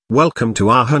Welcome to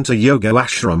our Hunter Yoga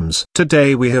Ashrams.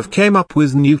 Today we have came up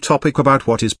with new topic about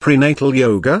what is prenatal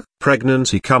yoga.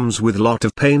 Pregnancy comes with lot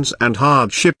of pains and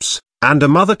hardships, and a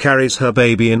mother carries her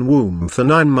baby in womb for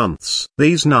 9 months.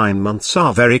 These 9 months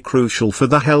are very crucial for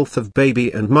the health of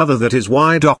baby and mother. That is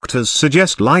why doctors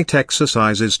suggest light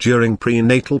exercises during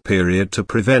prenatal period to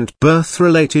prevent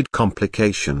birth-related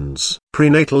complications.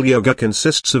 Prenatal yoga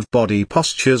consists of body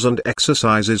postures and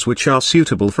exercises which are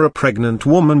suitable for a pregnant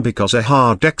woman because a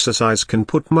hard exercise can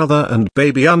put mother and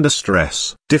baby under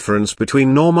stress. Difference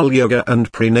between normal yoga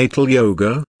and prenatal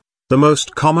yoga. The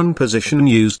most common position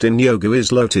used in yoga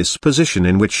is lotus position,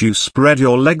 in which you spread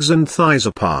your legs and thighs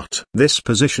apart. This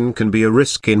position can be a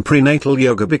risk in prenatal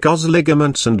yoga because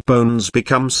ligaments and bones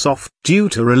become soft due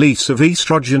to release of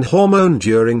estrogen hormone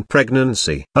during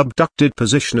pregnancy. Abducted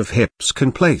position of hips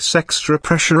can place extra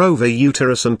pressure over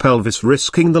uterus and pelvis,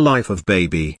 risking the life of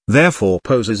baby. Therefore,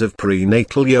 poses of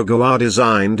prenatal yoga are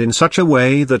designed in such a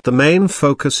way that the main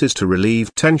focus is to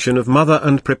relieve tension of mother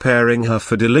and preparing her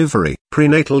for delivery.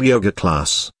 Prenatal yoga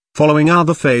class. Following are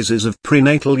the phases of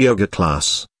prenatal yoga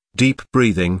class. Deep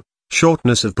breathing.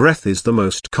 Shortness of breath is the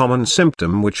most common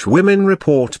symptom which women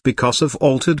report because of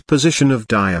altered position of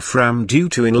diaphragm due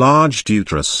to enlarged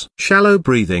uterus. Shallow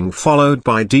breathing followed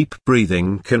by deep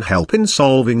breathing can help in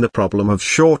solving the problem of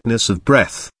shortness of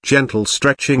breath. Gentle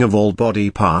stretching of all body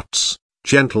parts.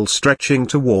 Gentle stretching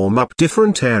to warm up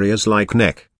different areas like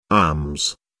neck,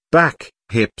 arms, back,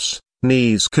 hips,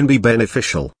 knees can be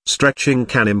beneficial. Stretching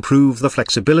can improve the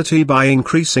flexibility by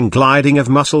increasing gliding of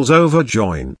muscles over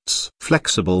joints.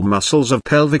 Flexible muscles of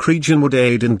pelvic region would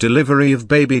aid in delivery of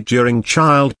baby during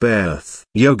childbirth.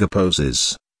 Yoga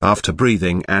poses. After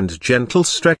breathing and gentle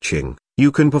stretching,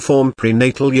 you can perform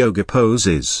prenatal yoga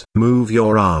poses. Move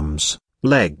your arms,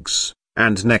 legs,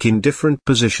 and neck in different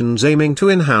positions, aiming to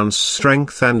enhance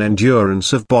strength and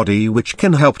endurance of body, which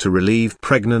can help to relieve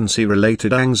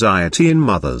pregnancy-related anxiety in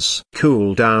mothers.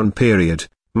 Cool down period.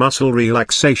 Muscle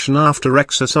relaxation after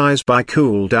exercise by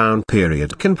cool down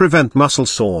period can prevent muscle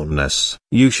soreness.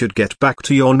 You should get back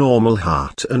to your normal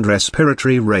heart and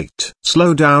respiratory rate.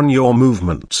 Slow down your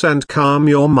movements and calm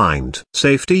your mind.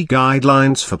 Safety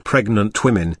guidelines for pregnant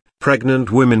women.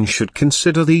 Pregnant women should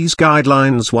consider these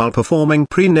guidelines while performing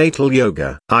prenatal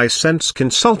yoga.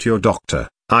 Consult your doctor.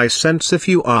 If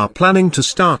you are planning to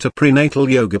start a prenatal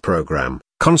yoga program,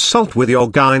 consult with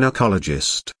your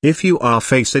gynecologist. If you are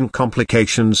facing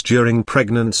complications during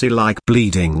pregnancy like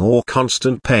bleeding or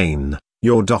constant pain,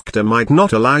 your doctor might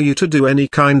not allow you to do any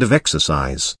kind of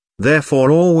exercise. Therefore,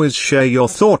 always share your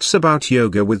thoughts about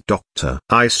yoga with doctor.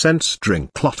 Drink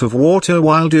lot of water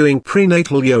while doing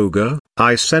prenatal yoga.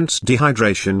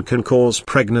 Dehydration can cause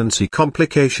pregnancy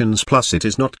complications, plus it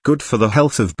is not good for the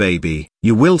health of baby.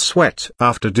 You will sweat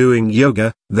after doing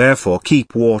yoga, therefore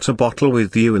keep water bottle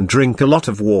with you and drink a lot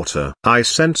of water.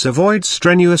 Avoid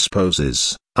strenuous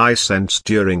poses.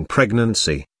 During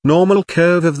pregnancy, normal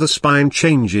curve of the spine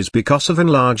changes because of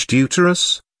enlarged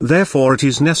uterus. Therefore it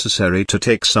is necessary to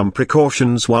take some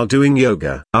precautions while doing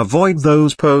yoga. Avoid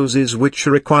those poses which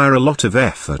require a lot of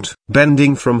effort.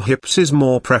 Bending from hips is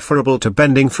more preferable to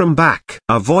bending from back.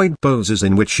 Avoid poses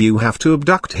in which you have to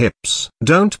abduct hips.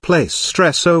 Don't place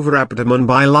stress over abdomen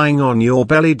by lying on your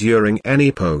belly during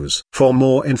any pose. For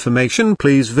more information,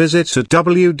 please visit at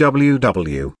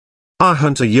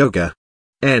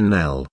www.ourhunteryoga.nl.